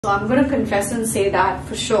So I'm gonna confess and say that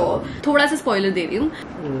for sure. थोड़ा सा spoiler दे रही हूँ.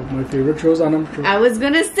 My favorite show is Aanam C. I was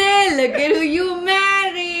gonna say, look at who you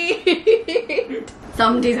married.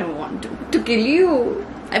 Some days I want to kill you.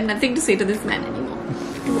 I have nothing to say to this man anymore.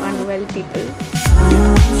 Two unwell people.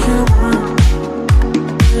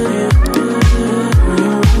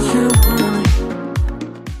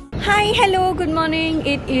 Hi, hello, good morning.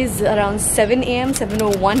 It is around 7 a.m,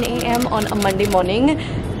 7:01 a.m. on a Monday morning.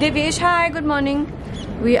 Devesh, hi, good morning.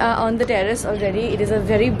 We are on the terrace already. It is a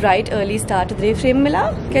very bright early start to the day. Frame mila?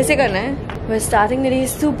 Kaise karna hai? We're starting the day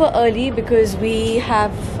super early because we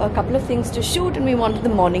have a couple of things to shoot and we wanted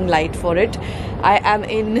the morning light for it. I am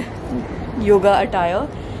in yoga attire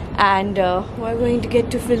and we're going to get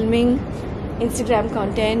to filming Instagram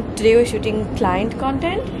content. Today we're shooting client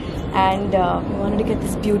content and we wanted to get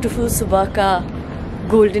this beautiful subah ka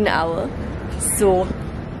golden hour. So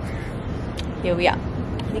here we are.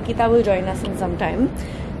 Nikita will join us in some time,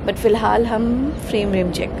 but फिलहाल हम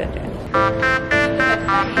frame check कर रहे हैं.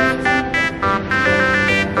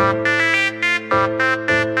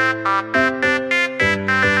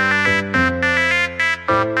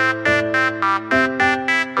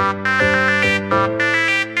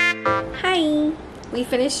 Hi, we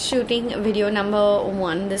finished shooting video number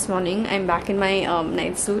 1 this morning. I'm back in my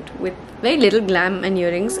night suit with very little glam and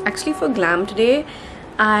earrings. Actually, for glam today,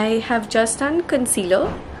 I have just done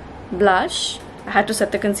concealer, blush. I had to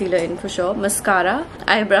set the concealer in for sure. Mascara,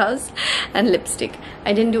 eyebrows, and lipstick.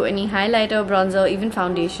 I didn't do any highlighter, bronzer, even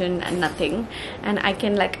foundation, and nothing. And I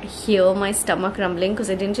can like hear my stomach rumbling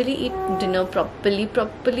because I didn't really eat dinner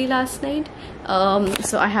properly last night.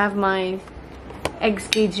 So I have my eggs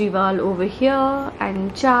kejriwal over here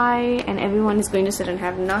and chai, and everyone is going to sit and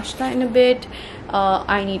have nashta in a bit.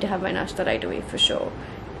 I need to have my nashta right away for sure.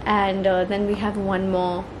 And then we have one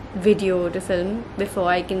more video to film before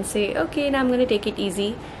I can say okay, now I'm gonna take it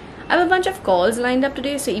easy. I have a bunch of calls lined up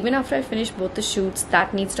today, so even after I finish both the shoots,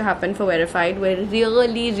 that needs to happen for verified. We're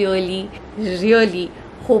really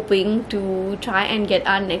hoping to try and get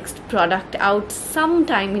our next product out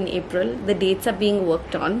sometime in April. The dates are being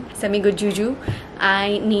worked on. Semi good juju.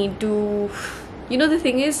 I need to, you know, the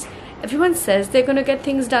thing is, everyone says they're going to get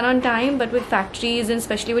things done on time, but with factories, and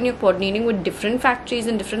especially when you're coordinating with different factories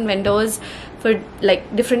and different vendors for like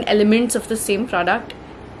different elements of the same product,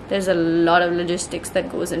 there's a lot of logistics that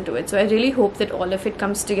goes into it. So I really hope that all of it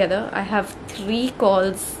comes together. I have 3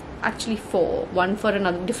 calls, actually 4, one for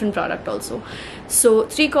another different product also. So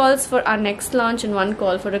 3 calls for our next launch and 1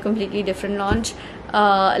 call for a completely different launch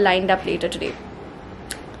lined up later today.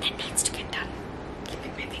 That needs to get done.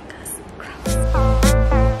 Keeping my fingers crossed.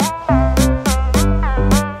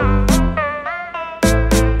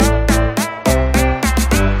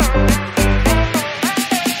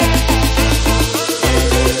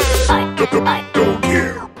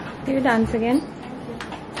 Do you dance again?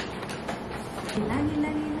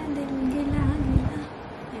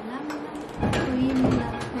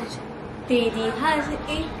 तेरी हर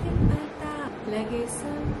एक अदा लगे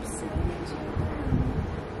सबसे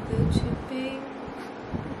तुझ पे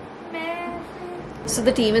मैं. So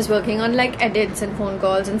the team is working on like edits and phone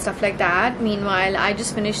calls and stuff like that. Meanwhile, I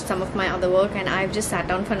just finished some of my other work and I've just sat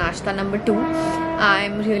down for nashta number 2.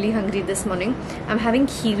 I'm really hungry this morning. I'm having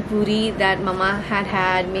kheer puri that mama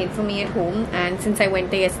had made for me at home, and since I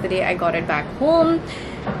went there yesterday, I got it back home.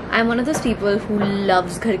 I'm one of those people who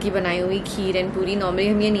loves घर की बनाई हुई खीर and पूरी. Normally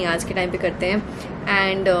हम ये नियाज के time पे करते हैं,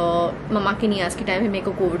 एंड ममा के नियाज के टाइम पे मेरे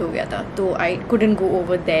को कोविड हो गया था, तो आई couldn't go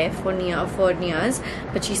over there for Niyaz,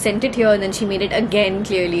 but she sent it here and then she made it again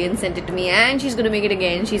clearly and sent it to me, and she's gonna make it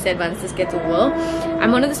again, she said, once this gets over.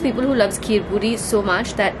 I'm one of those people who loves kheer puri so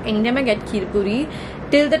much that anytime I get kheer puri,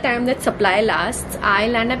 till the time that supply lasts,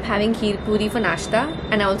 I'll end up having kheer puri for nashta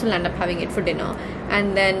and I also end up having it for dinner.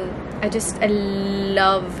 And then I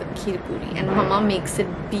love kheer puri, and mama makes it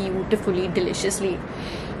beautifully, deliciously.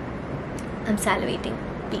 I'm salivating.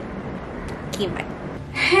 Came back.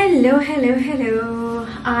 Hello.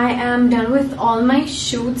 I am done with all my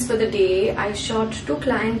shoots for the day. I shot 2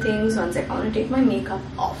 client things. One sec, I want to take my makeup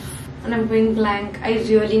off. And I'm going blank. I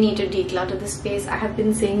really need to declutter this space. I have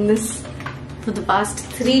been saying this for the past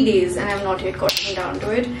 3 days and I have not yet gotten down to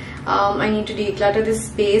it. I need to declutter this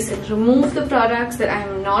space and remove the products that I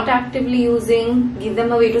am not actively using, give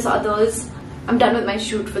them away to others. I'm done with my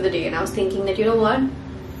shoot for the day, and I was thinking that, you know what,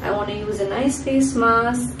 I want to use a nice face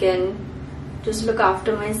mask and just look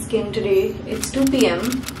after my skin today. It's 2 PM.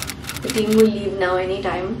 The team will leave now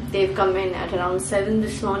anytime. They've come in at around 7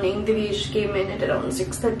 this morning. Devesh came in at around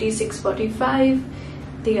 6:30, 6:45.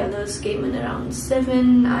 The others came in around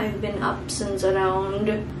 7. I've been up since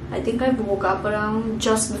around, I think I woke up around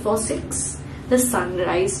just before 6. The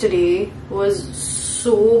sunrise today was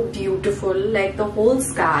so beautiful. Like the whole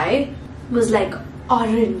sky was like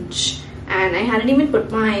orange, and I hadn't even put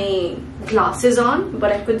my glasses on,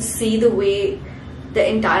 but I could see the way the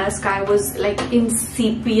entire sky was like in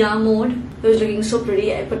sepia mode. It was looking so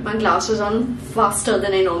pretty. I put my glasses on faster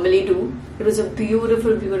than I normally do. It was a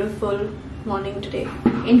beautiful, beautiful morning today.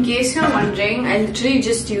 In case you're wondering, I literally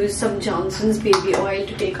just used some Johnson's baby oil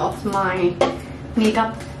to take off my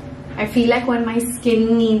makeup. I feel like when my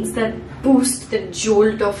skin needs that boost, that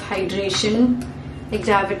jolt of hydration, I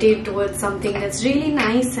gravitate towards something that's really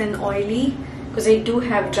nice and oily, because I do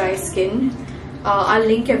have dry skin. I'll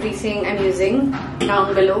link everything I'm using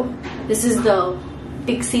down below. This is the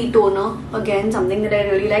Pixi toner, again something that I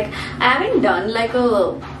really like. I haven't done like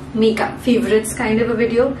a makeup favorites kind of a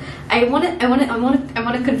video. I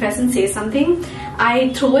wanna confess and say something.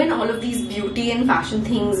 I throw in all of these beauty and fashion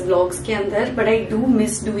things vlogs ke andar, but I do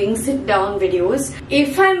miss doing sit down videos.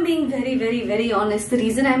 If I'm being very, very, very honest, the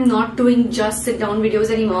reason I'm not doing just sit down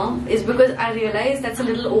videos anymore is because I realize that's a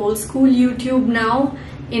little old school YouTube now,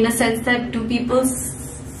 in a sense that do people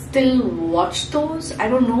still watch those? I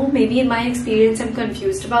don't know, maybe in my experience I'm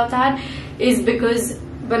confused about that. Is because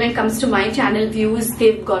when it comes to my channel views,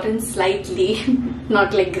 they've gotten slightly,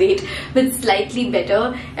 not like great, but slightly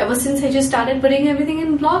better ever since I just started putting everything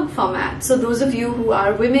in vlog format. So those of you who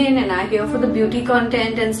are women and are here for the beauty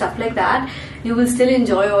content and stuff like that, you will still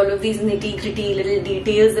enjoy all of these nitty-gritty little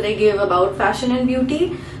details that I give about fashion and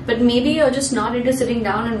beauty. But maybe you're just not into sitting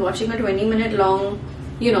down and watching a 20-minute long,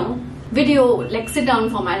 you know, video like sit down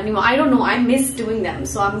format anymore. I don't know, I miss doing them,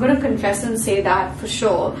 so I'm gonna confess and say that for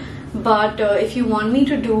sure. But if you want me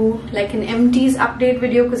to do like an empties update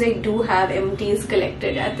video, because I do have empties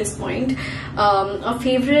collected at this point, or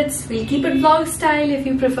favorites, we'll keep it vlog style if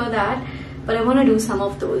you prefer that, but I want to do some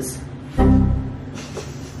of those.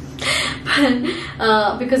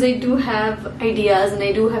 Because I do have ideas and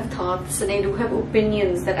I do have thoughts and I do have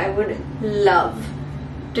opinions that I would love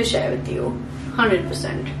to share with you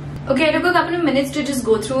 100%. Okay, I took a couple of minutes to just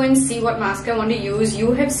go through and see what mask I want to use.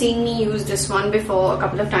 You have seen me use this one before a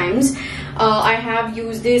couple of times. I have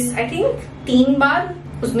used this, I think, 3 बार.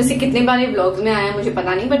 उसमें से कितने बार ये vlogs में आया मुझे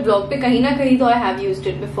पता नहीं, but vlog पे कहीं ना कहीं तो I have used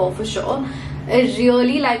it before for sure. I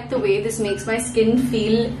really like the way this makes my skin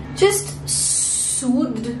feel just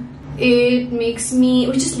soothed. It makes me,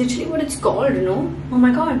 which is literally what it's called, no? Oh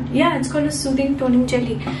my god, yeah, it's called a soothing toning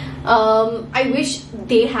jelly. I wish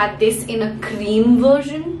they had this in a cream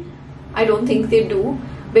version. I don't think they do,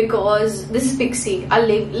 because this is Pixi. I'll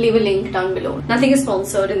leave a link down below. Nothing is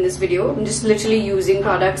sponsored in this video. I'm just literally using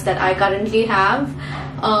products that I currently have.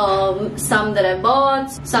 Some that I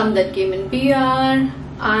bought, some that came in PR.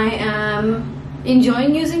 I am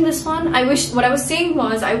enjoying using this one. What I was saying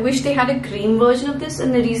was, I wish they had a cream version of this,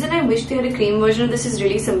 and the reason I wish they had a cream version of this is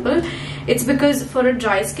really simple. It's because for a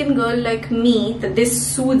dry skin girl like me, that this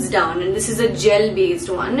soothes down, and this is a gel based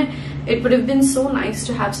one. It would have been so nice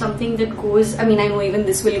to have something that goes, I mean, I know even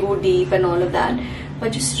this will go deep and all of that,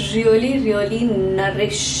 but just really, really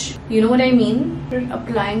nourish. You know what I mean?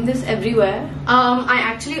 Applying this everywhere. I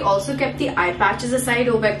actually also kept the eye patches aside.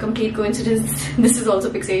 Oh, by complete coincidence, this is also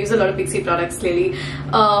Pixi. I use a lot of Pixi products clearly.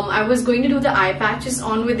 I was going to do the eye patches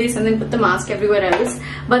on with this and then put the mask everywhere else,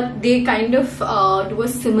 but they kind of do a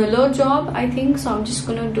similar job, I think. So I'm just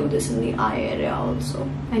gonna do this in the eye area also.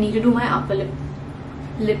 I need to do my upper lip.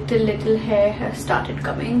 Little hair has started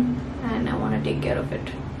coming and I want to take care of it.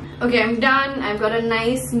 Okay, I'm done. I've got a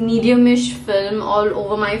nice medium-ish film all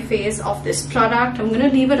over my face of this product. I'm gonna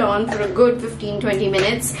leave it on for a good 15-20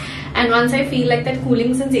 minutes, and once I feel like that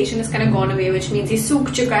cooling sensation is kind of gone away, which means it's sook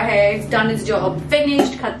chuka hai, it's done its job,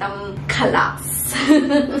 finished, khatam, khalas.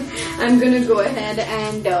 I'm gonna go ahead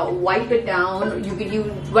and wipe it down. You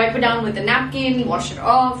can wipe it down with a napkin, wash it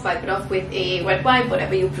off, wipe it off with a wet wipe,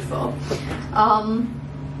 whatever you prefer.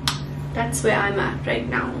 That's where I'm at right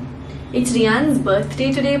now. It's Rian's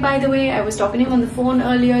birthday today, by the way. I was talking to him on the phone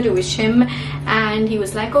earlier to wish him, and he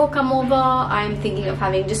was like, oh, come over. I'm thinking of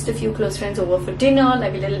having just a few close friends over for dinner,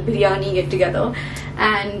 like a little biryani get together,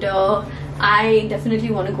 and I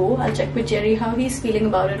definitely want to go. I'll check with Jerry how he's feeling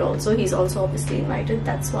about it also. He's also obviously invited,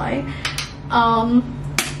 that's why.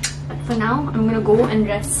 But for now, I'm gonna go and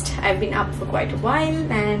rest. I've been up for quite a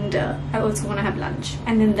while, and I also want to have lunch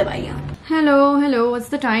and then dabaiyan. Hello, what's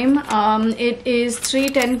the time? It is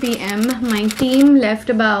 3:10 p.m. My team left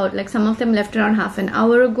about, like, some of them left around half an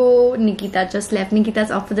hour ago. Nikita just left. Nikita's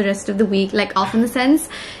off for the rest of the week, like off in the sense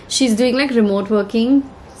she's doing like remote working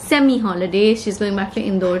semi-holiday. She's going back to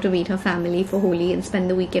Indore to meet her family for Holi and spend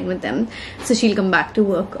the weekend with them. So she'll come back to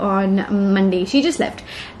work on Monday. She just left,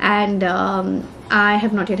 and I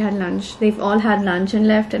have not yet had lunch. They've all had lunch and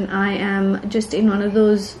left, and I am just in one of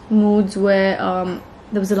those moods where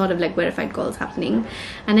there was a lot of like verified calls happening,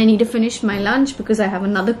 and I need to finish my lunch because I have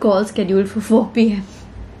another call scheduled for 4 p.m.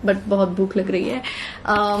 But bahut bhook lag rahi hai.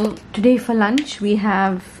 Today for lunch we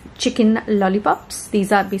have chicken lollipops.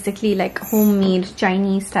 These are basically like homemade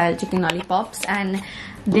Chinese style chicken lollipops, and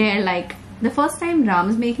they're like the first time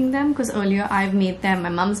Ram's making them, because earlier I've made them, my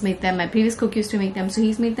mom's made them, my previous cook used to make them, so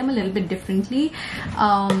he's made them a little bit differently. But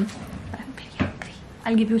I'm very hungry.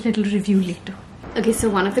 I'll give you a little review later. Okay, so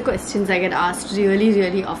one of the questions I get asked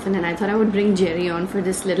really often, and I thought I would bring Jerry on for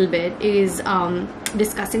this little bit, is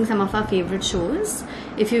discussing some of our favorite shows.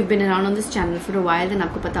 If you've been around on this channel for a while, then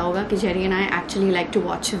aapko pata hoga ki Jerry and I actually like to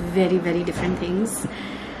watch very different things.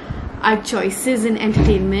 Our choices in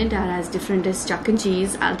entertainment are as different as chalk and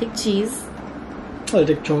cheese. I'll take cheese. I'll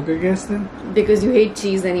take chalk, I guess, then. Because you hate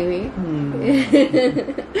cheese anyway.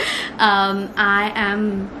 I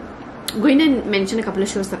am going to mention a couple of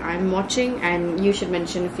shows that I'm watching, and you should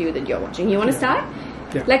mention a few that you're watching. You want to start?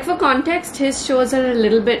 Yeah. Like, for context, his shows are a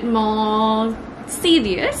little bit more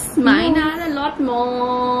serious. Mine are a lot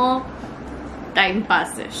more time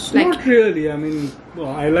pass-ish. Like, not really. I mean, well,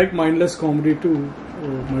 I like mindless comedy too.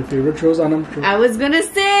 My favorite show is Aanam C. I was gonna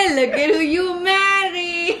say, look at who you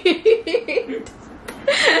married.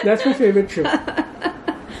 That's my favorite show.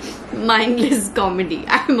 Mindless comedy.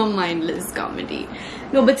 I'm a mindless comedy.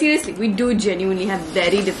 No, but seriously, we do genuinely have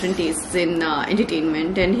very different tastes in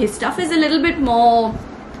entertainment, and his stuff is a little bit more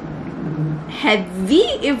heavy,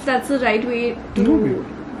 if that's the right way to... No,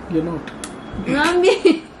 you're not. I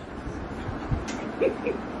mean...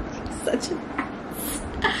 Such an ass.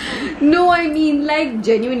 No, I mean, like,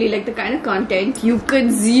 genuinely, like, the kind of content you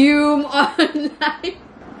consume online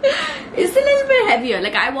is a little bit heavier.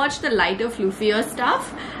 Like, I watch the lighter, floofier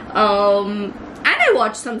stuff, and I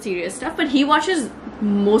watch some serious stuff, but he watches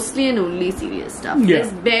mostly and only serious stuff. Yeah.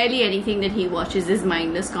 There's barely anything that he watches is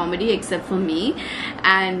mindless comedy except for me,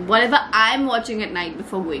 and whatever I'm watching at night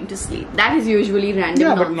before going to sleep, that is usually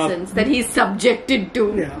random nonsense that he's subjected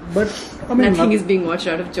to. Yeah, but I mean, nothing is being watched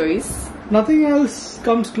out of choice. Nothing else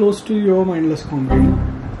comes close to your mindless comedy.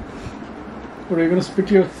 Or are you gonna spit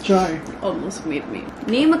your chai? Almost made me.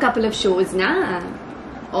 Name a couple of shows na.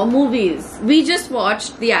 Or movies. We just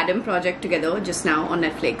watched The Adam Project together just now on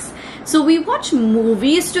Netflix. So we watch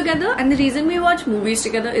movies together, and the reason we watch movies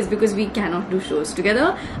together is because we cannot do shows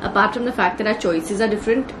together, apart from the fact that our choices are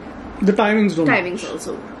different. The timings don't Timings match.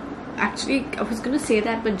 also. Actually, I was gonna say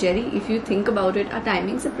that, but Jerry, if you think about it, our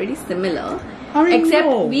timings are pretty similar. I mean, except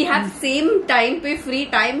no. we have same time pay free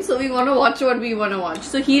time, so we want to watch what we want to watch.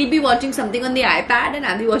 So he'll be watching something on the iPad, and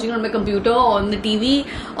I'll be watching on my computer or on the TV,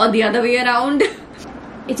 or the other way around.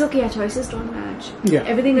 It's okay, our choices don't match. Yeah,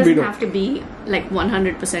 everything doesn't have to be like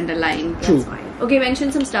 100% aligned. That's True. fine. Okay,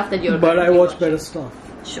 mention some stuff that you're. But I watch watching. better stuff.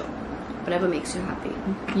 Sure, whatever makes you happy.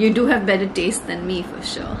 You do have better taste than me for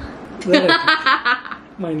sure.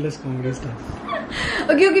 Mindless comedy stuff.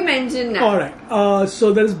 Okay, mention now. Alright,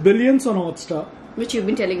 so there's Billions on Hotstar. Which you've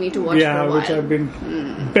been telling me to watch for a while. Yeah, which I've been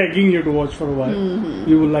begging you to watch for a while.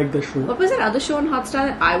 You will like the show. What was that other show on Hotstar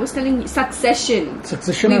that I was telling you? Succession.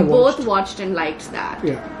 Succession We I watched. both watched and liked that.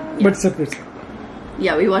 Yeah, but separately.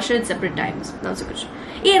 Yeah, we watched it at separate times. That was a good show.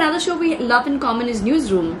 Yeah, another show we love in common is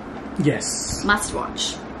Newsroom. Yes. Must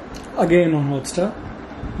watch. Again on Hotstar.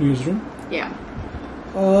 Newsroom. Yeah.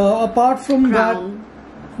 Apart from Crown.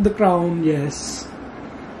 that, The Crown, yes.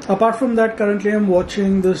 Apart from that, currently I'm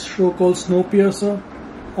watching this show called Snowpiercer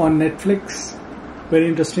on Netflix. Very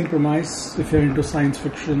interesting premise if you're into science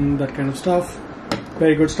fiction, that kind of stuff.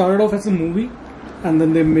 Very good. Started off as a movie and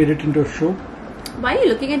then they made it into a show. Why are you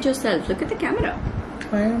looking at yourself? Look at the camera.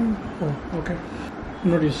 I am... Oh, okay.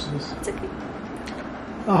 I'm not used to this. It's okay.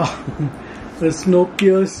 The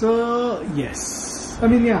Snowpiercer, yes. I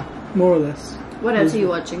mean, yeah, more or less. What else are you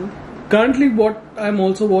watching? Currently, what I'm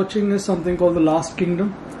also watching is something called The Last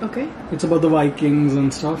Kingdom. Okay. It's about the Vikings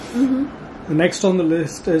and stuff. The next on the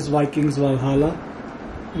list is Vikings Valhalla,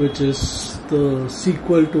 which is the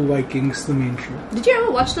sequel to Vikings, the main show. Did you ever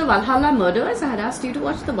watch the Valhalla Murders? I had asked you to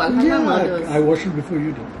watch the Valhalla Murders. I watched it before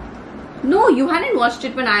you did. No, you hadn't watched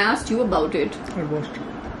it when I asked you about it. I watched it.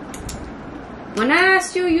 When I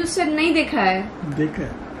asked you, you said nahi dekha hai. Dekha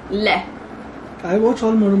hai. Le. I watch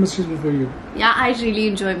all murder mysteries before you. Yeah, I really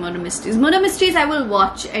enjoy murder mysteries. Murder mysteries I will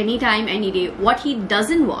watch anytime, any day. What he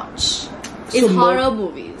doesn't watch is horror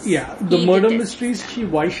movies. Yeah, the murder mysteries,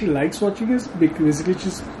 why she likes watching is basically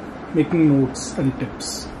she's making notes and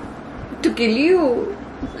tips. To kill you.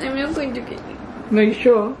 I'm not going to kill you. No, you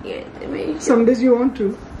sure? Yes, I'm very sure. Some days you want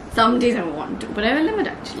to. Some days I want to, but I will never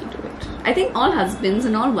actually do it. I think all husbands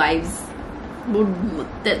and all wives would,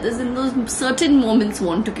 in those certain moments,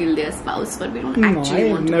 want to kill their spouse, but we don't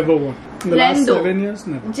actually want to. No, I never want. The last 7 years,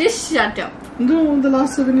 never. Just shut up. No, the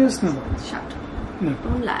last 7 years, never. Shut up. No.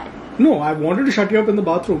 Don't lie. No, I wanted to shut you up in the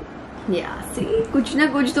bathroom. Yeah, see, कुछ ना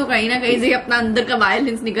कुछ तो कहीं ना कहीं से अपना अंदर का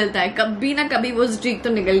वायलेंस निकलता है. कभी ना कभी वो स्ट्रीक तो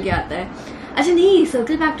निकल के आता है. अच्छा नहीं,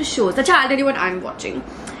 circle back to shows. अच्छा, I'll tell you what I'm watching.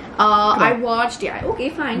 I watched, okay,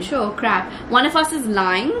 fine, sure, crap. One of Us is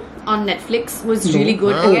Lying on Netflix was really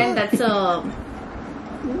good. Again, that's a...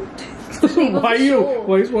 Why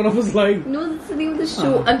is One of Us Lying? No, that's the name of the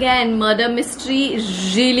show. Again, murder mystery,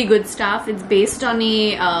 really good stuff. It's based on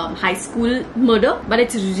a high school murder, but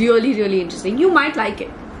it's really, really interesting. You might like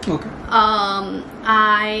it. Okay.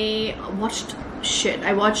 I watched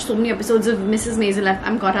so many episodes of Mrs. Maisel.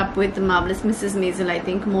 I'm caught up with the marvelous Mrs. Maisel, I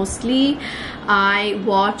think, mostly. I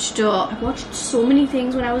watched so many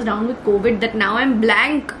things when I was down with COVID that now I'm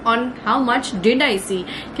blank on how much did I see.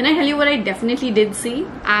 Can I tell you what I definitely did see?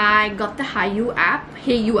 I got the Hey You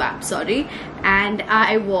app, and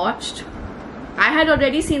I had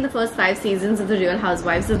already seen the first 5 seasons of The Real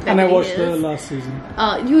Housewives of Beverly Hills. And I watched the last season.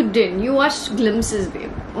 You didn't. You watched glimpses,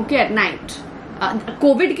 babe. Okay, at night.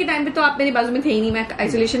 Covid के time पे तो आप मेरी बाजू में थे ही नहीं, मैं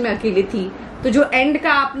आइसोलेशन में अकेली थी, तो जो एंड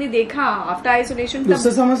का आपने देखा आफ्टर आइसोलेशन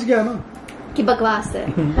उससे समझ गया ना कि बकवास है.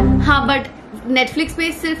 हाँ, बट नेटफ्लिक्स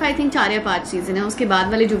पे सिर्फ आई थिंक 4 या 5 सीजन है. उसके बाद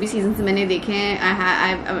वाले जो भी सीजन मैंने देखे हैं,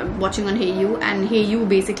 आई watching on Hey You, and Hey You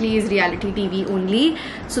basically is reality TV only,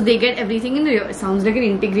 so they get everything in. Sounds like an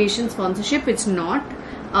integration sponsorship. It's not,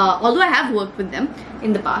 although I have worked with them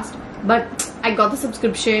in the past, but I got the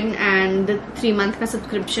subscription, and the 3-month का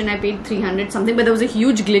subscription I paid 300 something, but there was a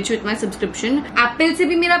huge glitch with my subscription. Apple से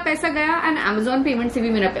भी मेरा पैसा गया and Amazon payment से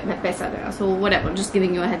भी मेरा पैसा गया, so whatever, just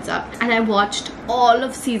giving you a heads up. And I watched all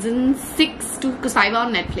of season 6 to Kusaiba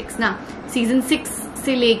on Netflix ना. Season 6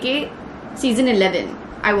 से लेके season 11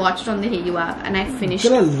 I watched on the Hey You app, and I finished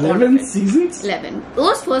 11 seasons? 11.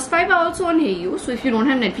 Those first 5 are also on Hey You, so if you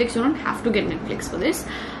don't have Netflix, you don't have to get Netflix for this.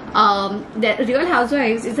 The Real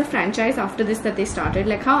Housewives is a franchise after this that they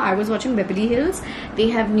started. Like how I was watching Beverly Hills, they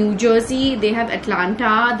have New Jersey, they have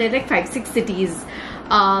Atlanta, they're like 5-6 cities.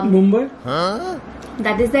 Mumbai?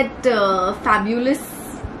 That is that fabulous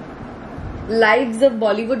Lives of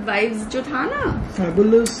Bollywood Wives जो था ना,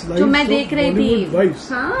 Fabulous Lives जो मैं देख रही थी. Wives.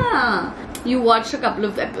 हाँ, you watched a couple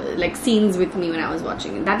of like scenes with me when I was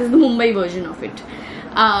watching it. That is the Mumbai version of it.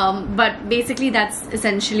 But basically that's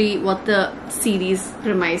essentially what the series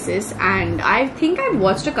premise is, and I think I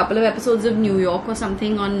watched a couple of episodes of New York or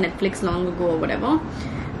something on Netflix long ago or whatever,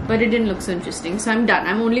 but it didn't look so interesting, so I'm done.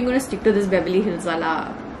 I'm only going to stick to this Beverly Hills wala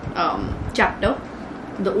chapter,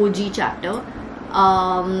 the OG chapter.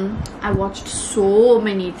 I watched so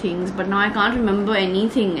many things, but now I can't remember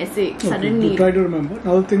anything. Suddenly try to remember.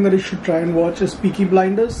 Another thing that you should try and watch is Peaky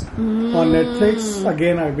Blinders on Netflix.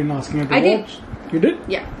 Again, I've been asking you to watch. You did?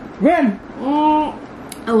 Yeah. When?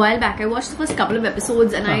 A while back. I watched the first couple of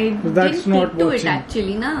episodes, and I didn't stick to it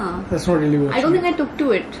actually. Nah. That's not really watching. I don't think I took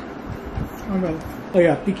to it. Oh well. Oh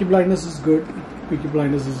yeah, Peaky Blinders is good. Peaky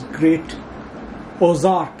Blinders is great.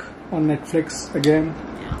 Ozark on Netflix again.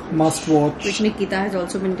 Must watch. Which Nikita has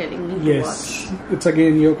also been telling me to watch. It's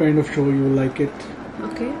again your kind of show. You will like it.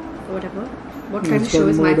 Okay, whatever. What kind of show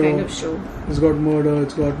is my kind of show? It's got murder.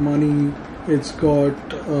 It's got money. It's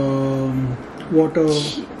got water.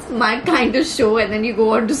 It's my kind of show, and then you go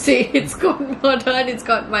on to say it's got murder and it's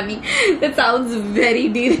got money. That sounds very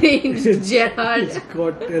deranged, Gerard. It's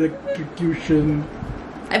got electrocution.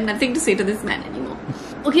 I have nothing to say to this man anymore.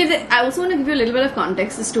 Okay, I also want to give you a little bit of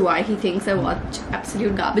context as to why he thinks I watch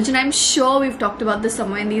absolute garbage, and I'm sure we've talked about this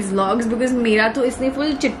somewhere in these vlogs, because मेरा तो इसने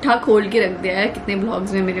full चिट्ठा खोल के रख दिया है कितने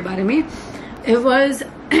vlogs में मेरे बारे में. It was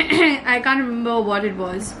I can't remember what it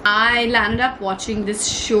was. I landed up watching this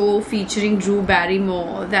show featuring Drew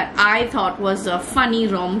Barrymore that I thought was a funny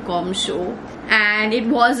rom-com show, and it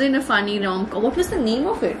wasn't a funny rom-com. What was the name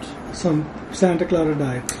of it? Some Santa Clara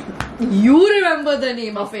Diet. You remember the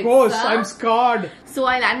name of it? Of course, sir? I'm scarred. So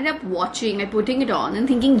I landed up putting it on and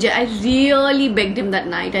thinking, I really begged him that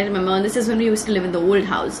night. I remember, and this is when we used to live in the old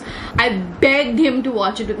house. I begged him to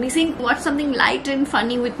watch it with me, saying, watch something light and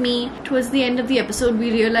funny with me. Towards the end of the episode,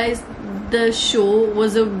 we realized the show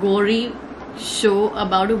was a gory show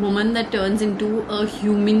about a woman that turns into a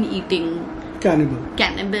human-eating cannibal.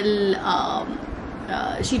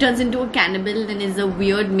 She turns into a cannibal and is a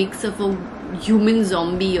weird mix of a human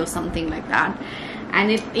zombie or something like that.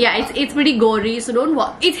 and it's pretty gory, so don't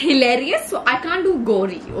watch. It's hilarious, so I can't do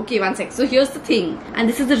gory. Okay, one sec. So here's the thing, and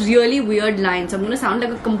this is a really weird line, so I'm gonna sound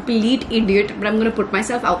like a complete idiot, but I'm gonna put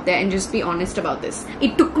myself out there and just be honest about this.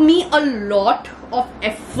 It took me a lot of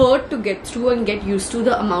effort to get through and get used to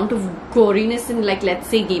the amount of goriness in, like, let's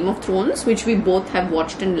say Game of Thrones, which we both have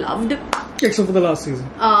watched and loved, except for the last season.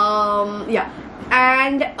 Yeah,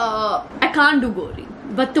 and I can't do gory.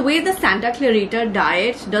 But the way the Santa Clarita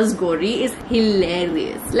Diet does gory is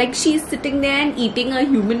hilarious. Like, she's sitting there and eating a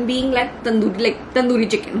human being like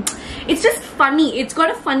tandoori chicken. It's just funny. It's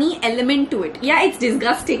got a funny element to it. Yeah, it's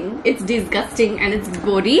disgusting. It's disgusting and it's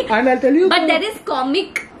gory. And I'll tell you, but there is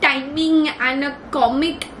comic timing and a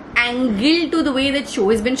comic angle to the way that show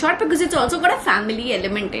has been shot, because it's also got a family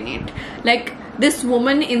element in it. Like, this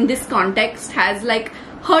woman in this context has, like,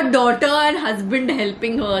 her daughter and husband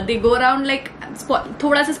helping her. They go around, like,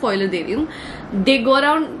 thoda sa spoiler de rahi hu. They go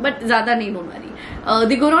around, but zyada nahi, don't worry.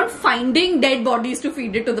 They go around finding dead bodies to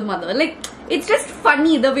feed it to the mother. Like, it's just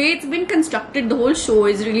funny. The way it's been constructed, the whole show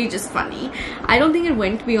is really just funny. I don't think it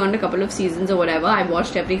went beyond a couple of seasons or whatever. I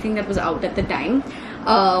watched everything that was out at the time.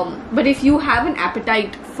 But if you have an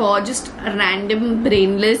appetite for just random,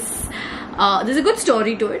 brainless, there's a good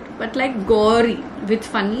story to it, but like gory with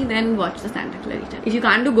funny, then watch the Santa Clarita. If you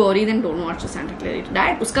can't do gory, then don't watch the Santa Clarita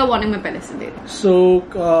Diet. Uska warning main pehle se de rahi.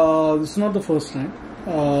 So this is not the first time.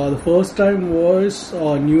 The first time was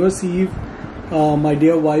New Year's Eve. My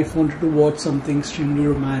dear wife wanted to watch something extremely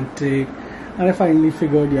romantic, and I finally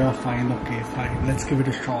figured, yeah, fine, okay, fine, let's give it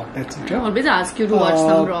a shot, etc. I always ask you to watch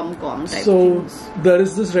some rom-com type things. There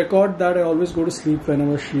is this record that I always go to sleep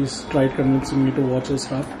whenever she's tried convincing me to watch her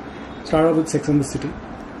stuff. Started off with Sex and the City.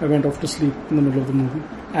 I went off to sleep in the middle of the movie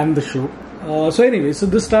and the show. So anyway, so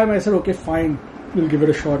this time I said, okay, fine, we'll give it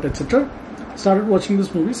a shot, etc. Started watching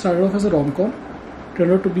this movie. Started off as a rom-com.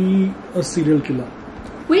 Turned out to be a serial killer.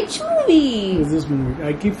 Which movie? There's this movie.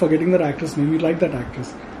 I keep forgetting that actress name. You like that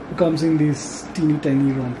actress who comes in these teeny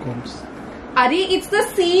tiny rom-coms. Are it's the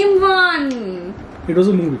same one. It was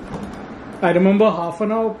a movie. I remember half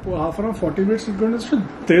an hour, 40 minutes into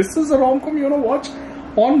it. This is a rom-com you want to watch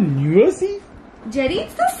on New Year's Eve? Jerry,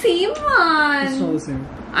 it's the same one. It's not the same.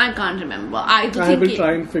 I can't remember. I will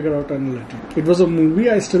try and figure out and let you. It was a movie,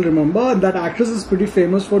 I still remember, and that actress is pretty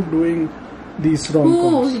famous for doing these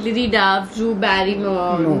rom-coms. Hilary Duff, Drew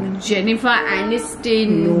Barrymore, Jennifer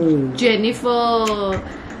Aniston, Jennifer.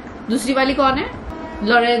 दूसरी वाली कौन है?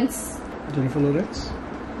 Lawrence. Jennifer Lawrence.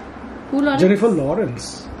 Who Lawrence? Jennifer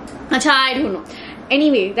Lawrence. Acha, I don't know.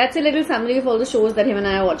 Anyway, that's a little summary of all the shows that him and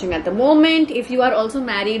I are watching at the moment. If you are also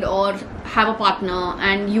married or have a partner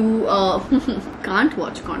and you can't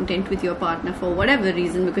watch content with your partner for whatever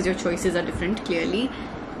reason, because your choices are different, clearly,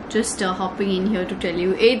 just hopping in here to tell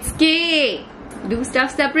you it's okay. Do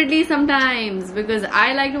stuff separately sometimes, because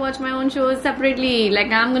I like to watch my own shows separately. Like,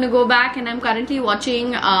 I'm gonna go back and I'm currently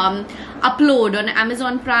watching Upload on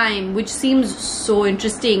Amazon Prime, which seems so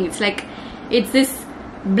interesting. It's like, it's this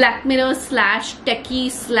Black Mirror slash techie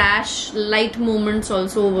slash light moments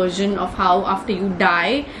also version of how after you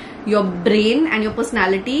die, your brain and your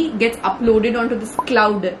personality gets uploaded onto this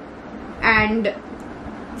cloud, and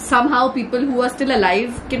somehow people who are still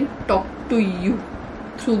alive can talk to you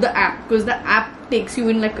through the app, because the app takes you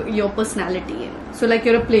in like your personality. So like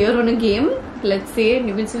you're a player on a game, let's say, and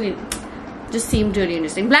you can still just seemed really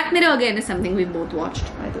interesting. Black Mirror again is something we both watched,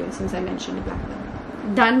 by the way, since I mentioned Black Mirror.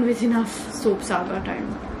 Done with enough soap saga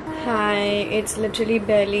time. Hi, it's literally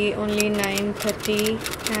barely only 9:30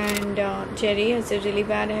 and Jerry has a really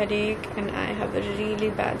bad headache and I have a really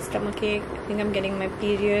bad stomachache. I think I'm getting my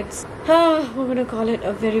periods. We're gonna call it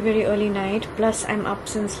a very, very early night. Plus I'm up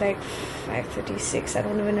since like 5:36. I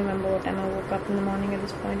don't even remember what time I woke up in the morning at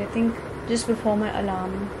this point. I think just before my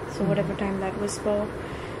alarm. So whatever time that was for.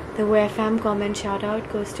 The WFM comment shout out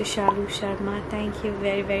goes to Shalu Sharma. Thank you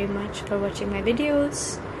very, very much for watching my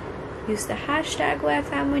videos. Use the hashtag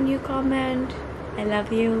WFM when you comment. I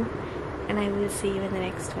love you. And I will see you in the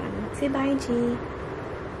next one. Say bye, G.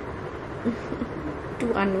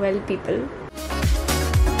 To unwell people.